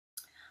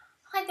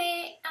Hi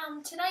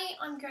there, today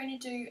I'm going to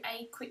do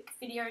a quick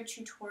video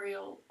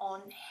tutorial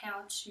on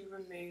how to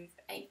remove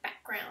a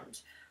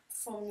background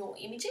from your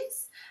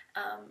images.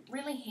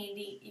 Really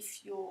handy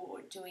if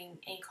you're doing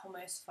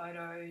e-commerce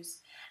photos,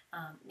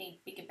 need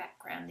bigger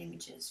background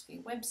images for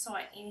your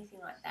website,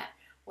 anything like that,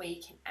 where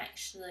you can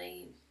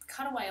actually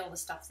cut away all the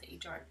stuff that you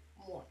don't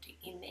want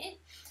in there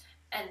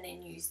and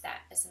then use that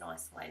as an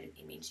isolated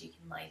image. You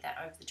can lay that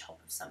over the top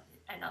of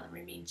another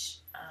image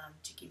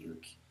to give you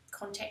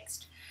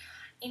context.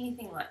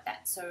 Anything like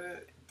that. So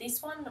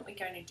this one that we're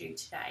going to do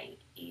today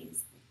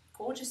is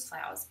gorgeous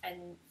flowers,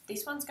 and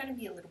this one's going to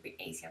be a little bit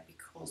easier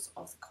because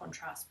of the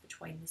contrast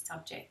between the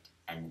subject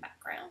and the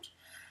background.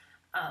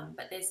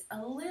 But there's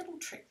a little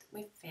trick that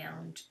we've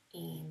found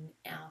in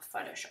our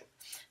Photoshop.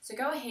 So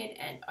go ahead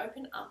and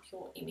open up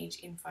your image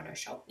in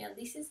Photoshop. Now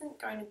this isn't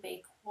going to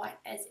be quite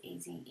as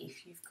easy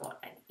if you've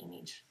got an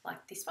image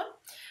like this one,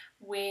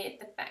 where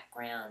the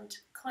background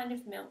kind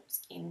of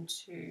melts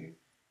into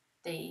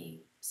the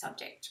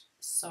subject.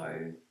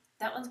 So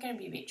that one's going to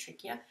be a bit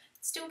trickier. It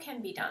still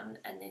can be done,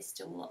 and there's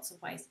still lots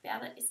of ways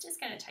about it. It's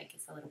just going to take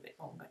us a little bit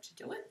longer to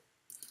do it.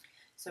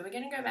 So we're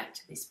going to go back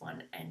to this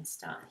one and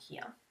start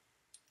here.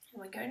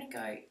 And we're going to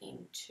go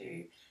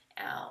into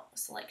our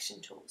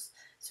selection tools.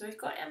 So we've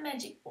got our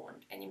magic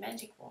wand, and your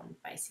magic wand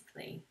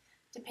basically,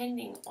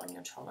 depending on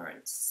your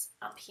tolerance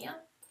up here,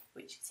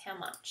 which is how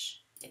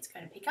much it's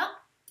going to pick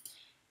up,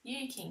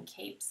 you can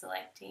keep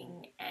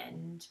selecting,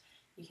 and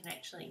you can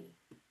actually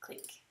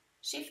click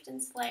shift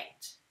and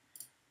select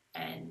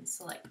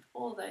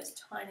all those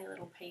tiny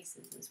little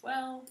pieces as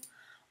well,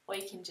 or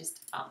you can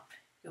just up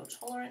your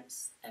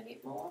tolerance a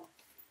bit more,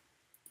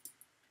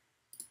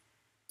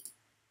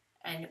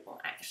 and it will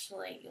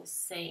actually, you'll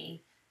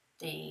see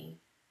the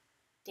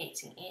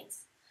dancing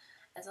ants,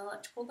 as I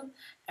like to call them,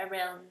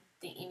 around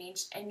the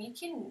image, and you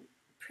can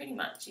pretty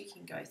much, you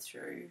can go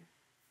through,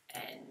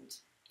 and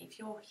if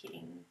you're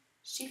hitting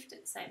shift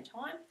at the same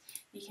time,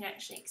 you can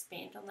actually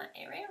expand on that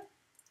area,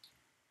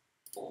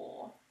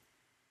 or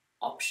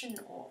option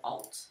or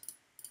alt,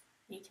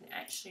 you can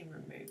actually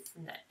remove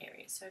from that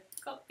area. So if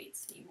you've got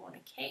bits that you want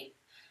to keep,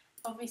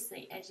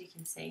 obviously as you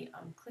can see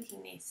I'm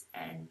clicking this,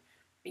 and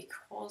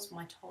because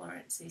my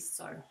tolerance is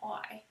so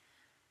high,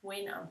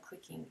 when I'm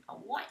clicking a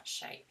white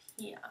shape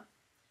here,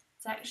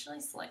 it's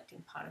actually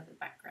selecting part of the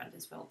background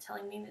as well,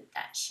 telling me that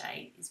that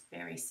shade is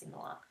very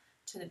similar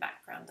to the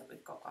background that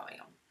we've got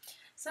going on.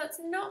 So it's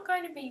not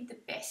going to be the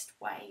best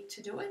way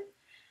to do it.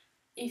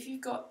 If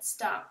you've got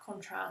stark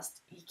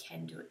contrast, you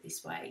can do it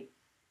this way,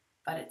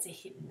 but it's a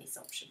hit and miss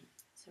option.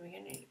 So we're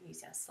going to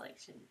use our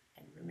selection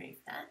and remove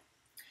that.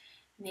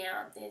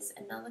 Now there's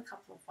another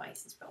couple of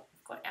ways as well.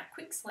 We've got our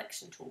quick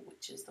selection tool,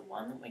 which is the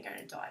one that we're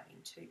going to dive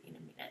into in a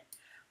minute.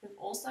 We've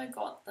also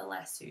got the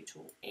lasso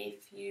tool.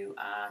 If you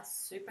are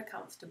super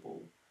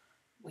comfortable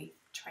with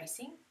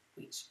tracing,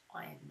 which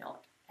I am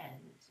not,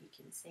 and you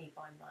can see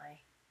by my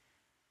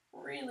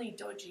really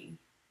dodgy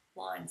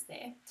lines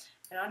there,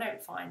 and I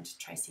don't find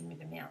tracing with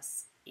a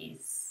mouse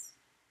is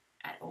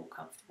at all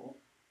comfortable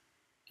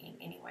in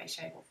any way,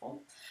 shape or form.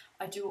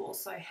 I do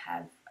also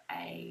have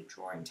a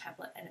drawing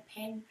tablet and a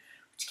pen,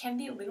 which can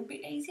be a little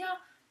bit easier,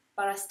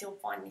 but I still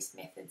find this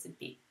method's a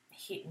bit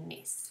hit and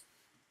miss.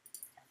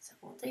 So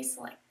we'll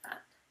deselect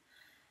that.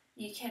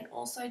 You can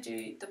also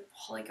do the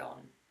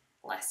polygon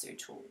lasso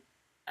tool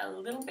a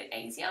little bit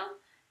easier,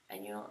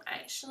 and you'll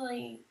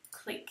actually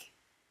click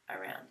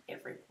around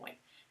every point.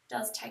 It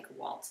does take a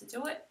while to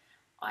do it.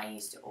 I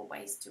used to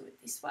always do it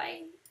this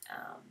way.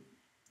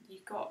 You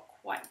got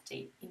quite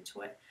deep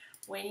into it.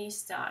 When you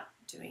start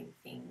doing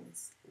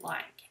things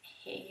like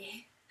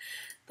hair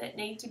that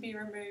need to be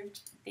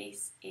removed,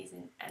 this is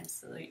an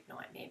absolute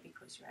nightmare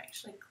because you're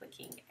actually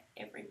clicking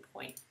at every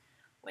point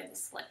where the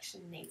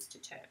selection needs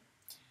to turn.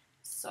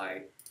 So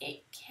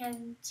it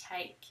can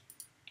take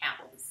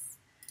hours.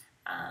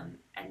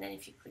 And then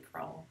if you click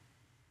roll,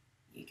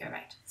 you go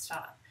back to the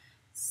start.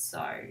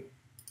 So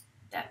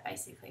that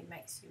basically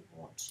makes you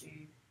want to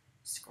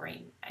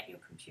scream at your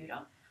computer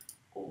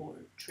or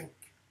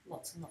drink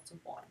lots and lots of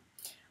wine.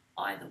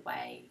 Either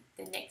way,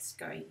 the next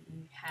go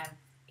you have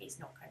is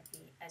not going to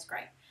be as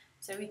great.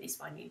 So with this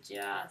one, you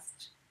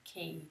just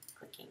keep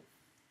clicking.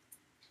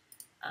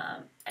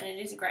 And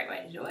it is a great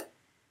way to do it.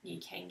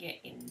 You can get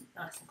in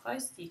nice and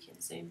close. You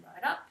can zoom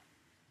right up.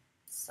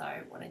 So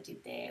what I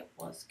did there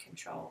was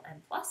Control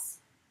and plus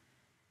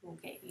will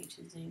get you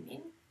to zoom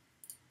in.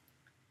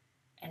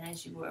 And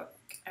as you work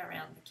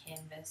around the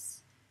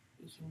canvas,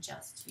 you can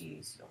just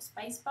use your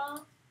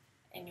spacebar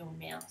and your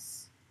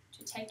mouse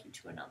to take you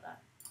to another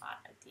part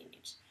of the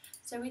image.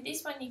 So with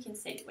this one, you can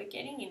see that we're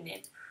getting in there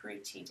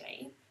pretty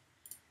deep,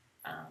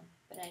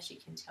 but as you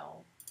can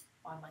tell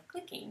by my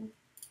clicking,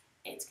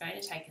 it's going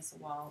to take us a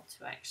while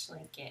to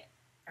actually get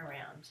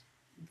around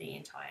the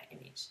entire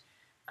image.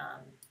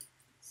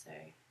 So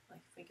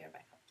like if we go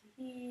back up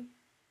to here,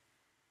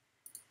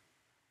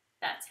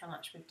 that's how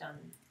much we've done.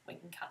 We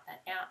can cut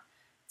that out.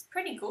 It's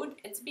pretty good.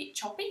 It's a bit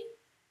choppy,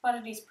 but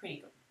it is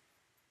pretty good.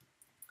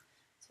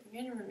 So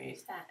we're going to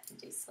remove that and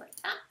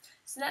deselect that.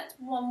 So that's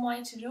one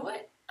way to do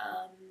it.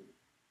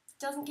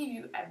 doesn't give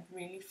you a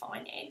really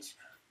fine edge,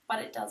 but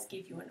it does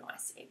give you a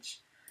nice edge.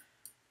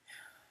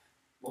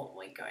 What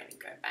we're going to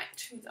go back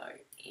to though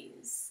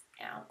is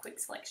our quick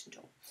selection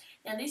tool.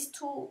 Now this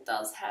tool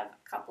does have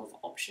a couple of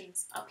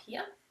options up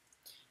here.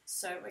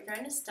 So we're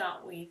going to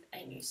start with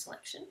a new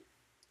selection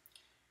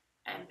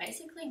and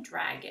basically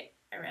drag it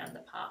around the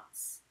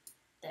parts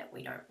that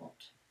we don't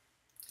want.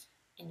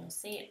 And you'll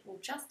see it will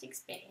just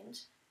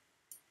expand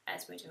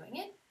as we're doing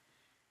it,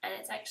 and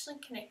it's actually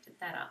connected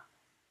that up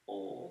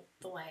all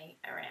the way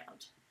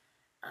around.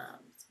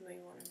 So we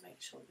want to make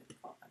sure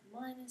we've got a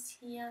minus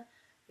here,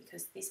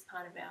 because this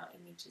part of our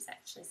image is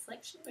actually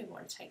selection. We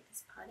want to take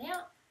this part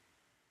out.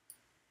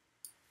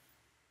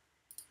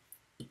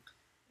 We're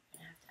going to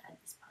have to add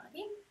this part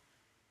in.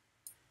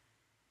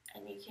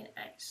 And you can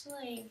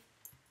actually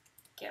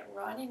get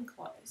right in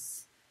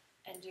close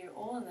and do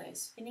all of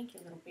those finicky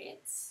little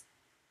bits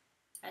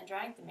and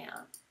drag them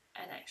out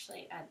and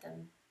actually add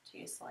them to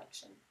your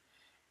selection.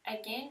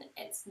 Again,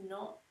 it's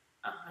not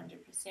 100%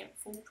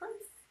 foolproof.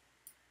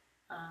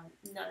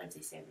 None of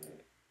this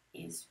ever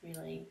is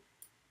really,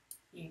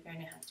 you're going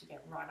to have to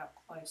get right up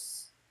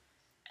close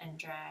and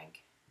drag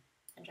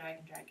and drag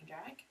and drag and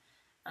drag.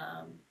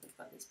 We've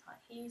got this part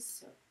here,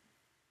 so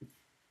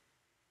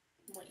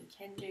what you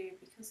can do,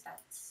 because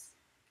that's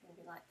going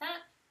to be like that,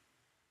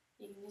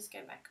 you can just go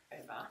back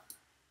over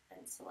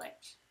and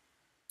select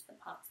the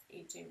parts that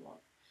you do want.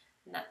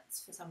 And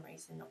that's for some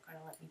reason not going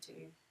to let me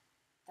do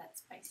that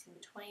space in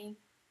between.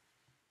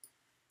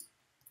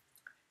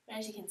 But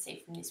as you can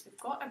see from this, we've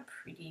got a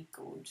pretty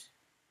good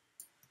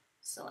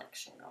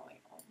selection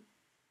going on.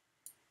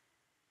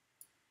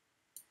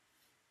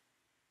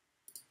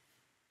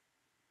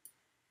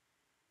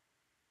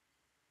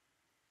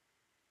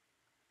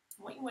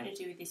 What you want to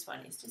do with this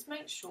one is just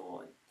make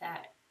sure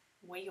that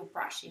where your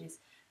brush is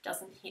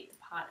doesn't hit the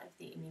part of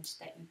the image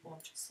that you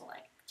want to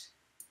select.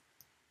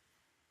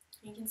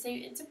 You can see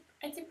it's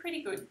a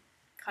pretty good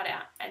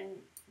cutout, and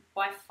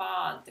by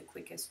far the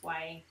quickest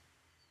way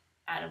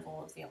out of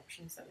all of the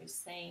options that we've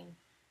seen.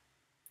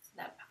 So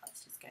that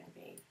part's just going to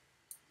be,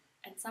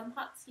 and some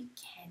parts you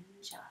can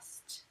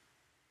just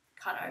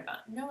cut over.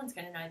 No one's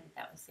going to know that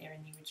that was there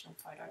in the original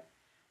photo,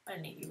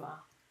 only you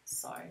are,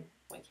 so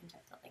we can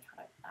definitely cut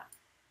over that.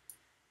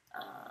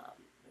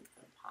 We've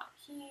got a part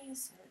here,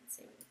 so let's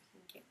see whether we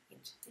can get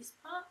into this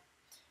part.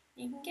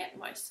 You can get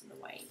most of the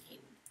way in.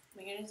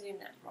 We're going to zoom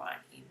that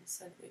right in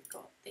so that we've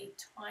got the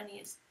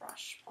tiniest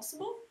brush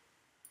possible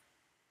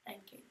and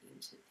get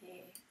into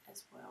there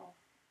as well.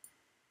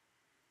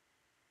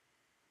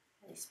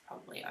 This is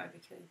probably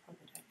overkill, you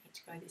probably don't need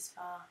to go this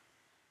far.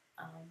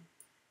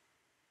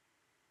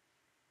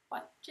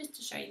 But just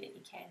to show you that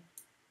you can,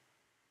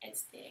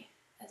 it's there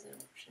as an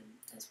option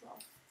as well.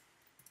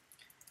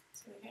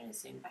 So we're going to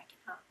zoom back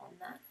out on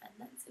that, and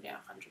that's at our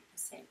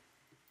 100%.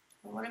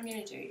 And what I'm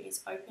going to do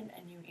is open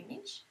a new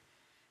image,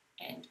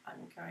 and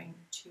I'm going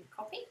to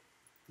copy.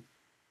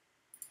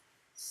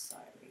 So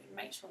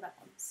make sure that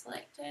one's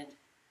selected.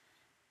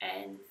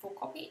 And for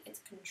copy, it's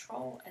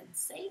Control and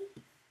C.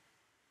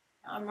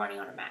 Now I'm running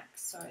on a Mac,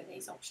 so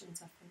these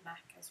options are for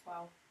Mac as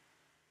well.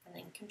 And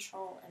then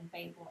Control and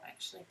B will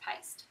actually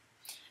paste.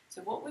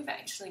 So what we've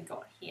actually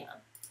got here,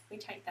 if we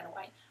take that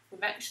away,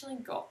 we've actually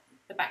got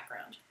the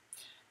background.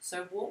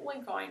 So what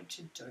we're going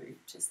to do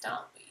to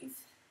start with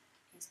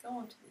is go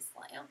onto this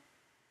layer.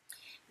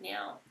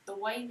 Now, the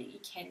way that you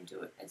can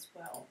do it as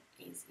well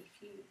is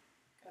if you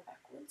go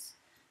backwards,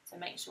 so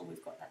make sure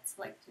we've got that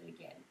selected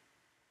again,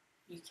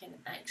 you can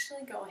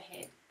actually go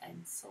ahead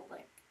and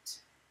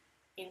select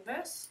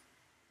inverse,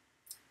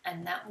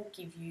 and that will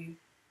give you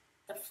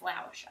the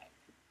flower shape.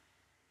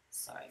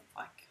 So if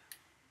I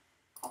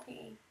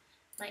copy,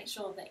 make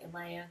sure that your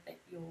layer that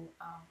you're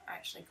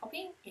actually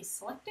copying is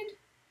selected,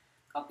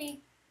 copy,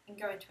 and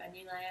go into a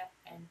new layer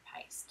and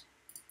paste.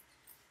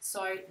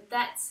 So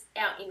that's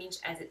our image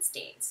as it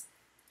stands,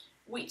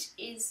 which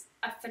is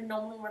a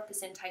phenomenal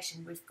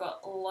representation. We've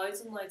got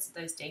loads and loads of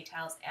those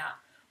details out.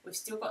 We've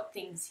still got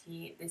things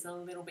here. There's a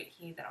little bit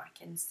here that I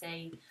can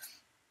see.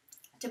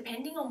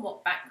 Depending on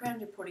what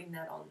background you're putting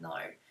that on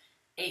though,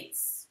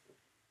 it's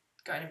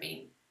going to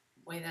be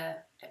whether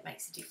it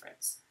makes a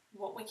difference.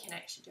 What we can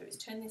actually do is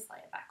turn this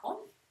layer back on,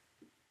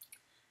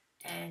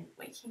 and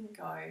we can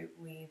go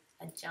with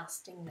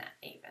adjusting that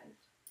even.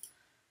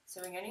 So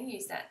we're going to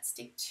use that,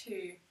 stick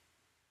to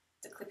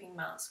the clipping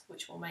mask,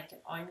 which will make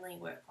it only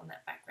work on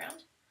that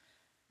background.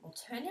 We'll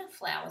turn our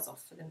flowers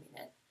off for the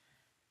minute,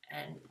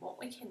 and what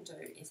we can do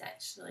is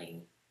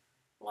actually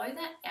blow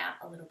that out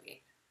a little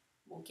bit.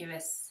 Will give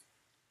us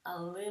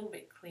a little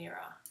bit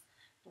clearer.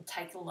 We'll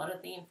take a lot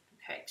of the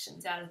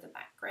imperfections out of the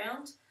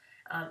background.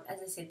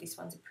 As I said, this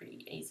one's a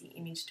pretty easy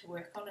image to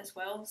work on as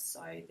well,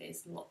 so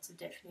there's lots of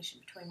definition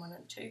between one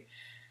and two.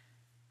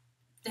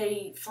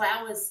 The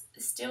flowers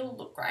still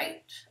look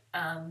great.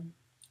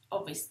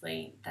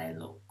 Obviously, they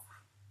look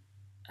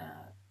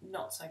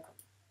not so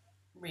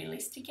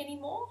realistic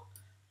anymore,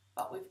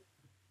 but we've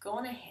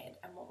gone ahead,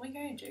 and what we're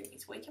going to do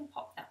is we can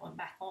pop that one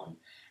back on,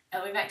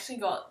 and we've actually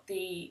got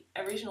the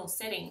original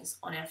settings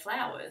on our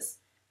flowers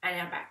and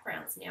our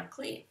background's now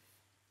clear.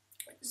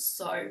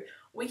 So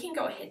we can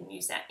go ahead and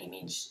use that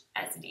image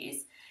as it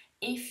is.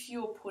 If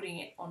you're putting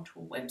it onto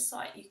a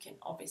website, you can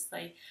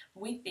obviously,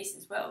 with this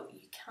as well,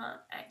 you can't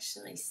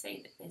actually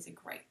see that there's a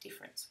great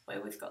difference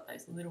where we've got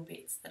those little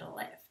bits that are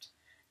left.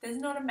 There's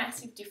not a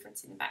massive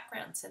difference in the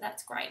background, so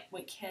that's great.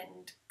 We can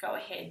go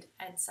ahead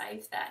and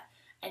save that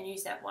and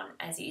use that one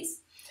as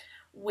is.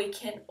 We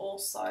can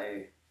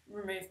also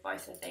remove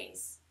both of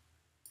these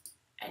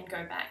and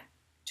go back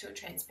to a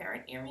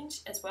transparent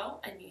image as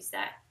well and use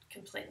that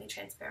completely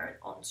transparent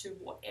onto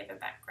whatever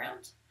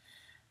background.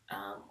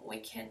 We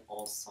can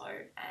also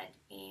add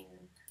in,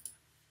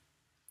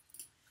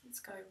 let's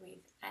go with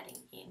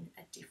adding in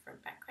a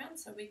different background.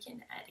 So we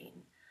can add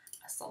in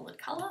a solid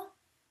colour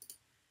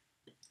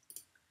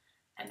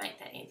and make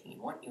that anything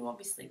you want. You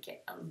obviously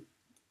get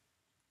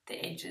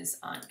the edges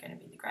aren't going to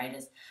be the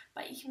greatest,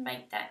 but you can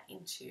make that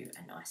into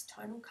a nice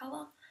tonal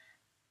colour.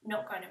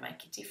 Not going to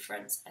make a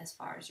difference as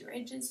far as your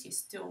edges, you're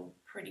still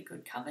pretty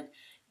good covered.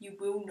 You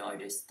will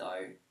notice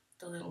though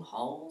the little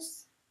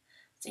holes,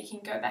 so you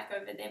can go back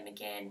over them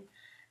again.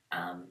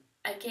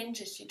 Again,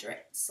 just your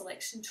direct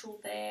selection tool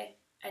there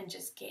and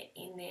just get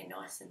in there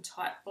nice and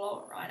tight,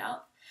 blow it right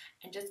up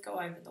and just go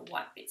over the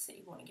white bits that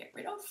you want to get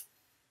rid of.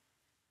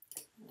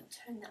 I'm going to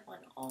turn that one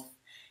off.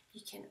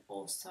 You can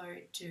also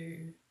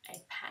do a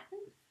pattern.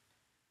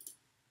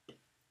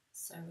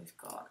 So we've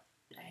got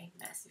a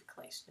massive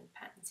collection of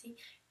patterns here.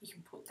 You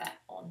can put that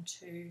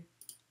onto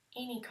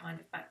any kind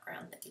of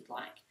background that you'd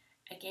like.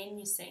 Again,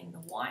 you're seeing the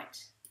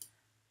white,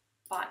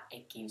 but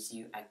it gives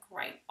you a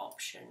great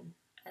option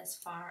as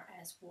far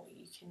as what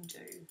you can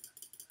do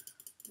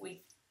with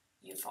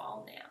your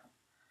file now.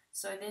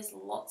 So there's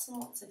lots and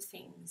lots of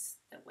things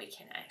that we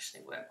can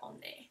actually work on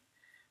there.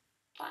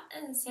 But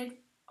as I said,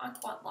 I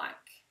quite like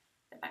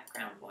the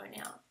background blown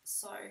out,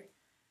 so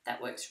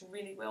that works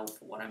really well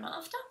for what I'm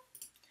after.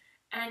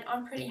 And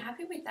I'm pretty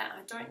happy with that.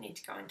 I don't need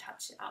to go and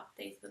touch up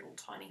these little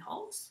tiny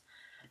holes,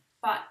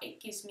 but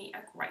it gives me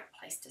a great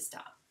place to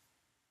start.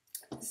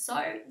 So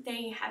there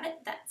you have it.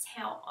 That's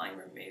how I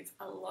remove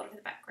a lot of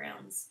the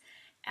backgrounds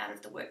out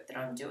of the work that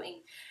I'm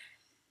doing.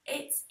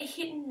 It's a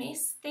hit and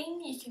miss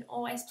thing. You can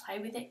always play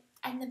with it.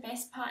 And the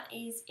best part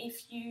is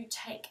if you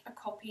take a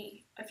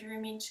copy of your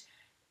image,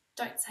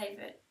 don't save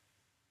it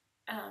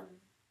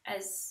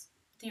as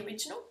the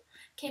original.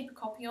 Keep a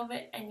copy of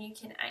it and you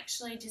can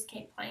actually just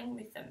keep playing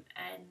with them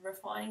and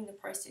refining the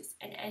process.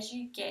 And as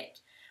you get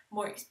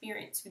more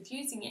experience with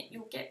using it,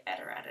 you'll get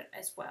better at it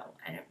as well,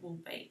 and it will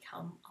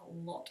become a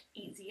lot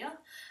easier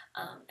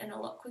and a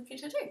lot quicker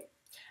to do.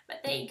 But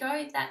there you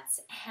go,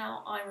 that's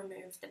how I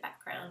remove the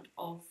background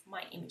of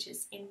my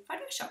images in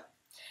Photoshop.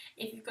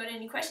 If you've got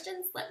any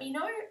questions, let me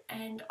know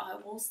and I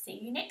will see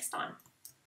you next time.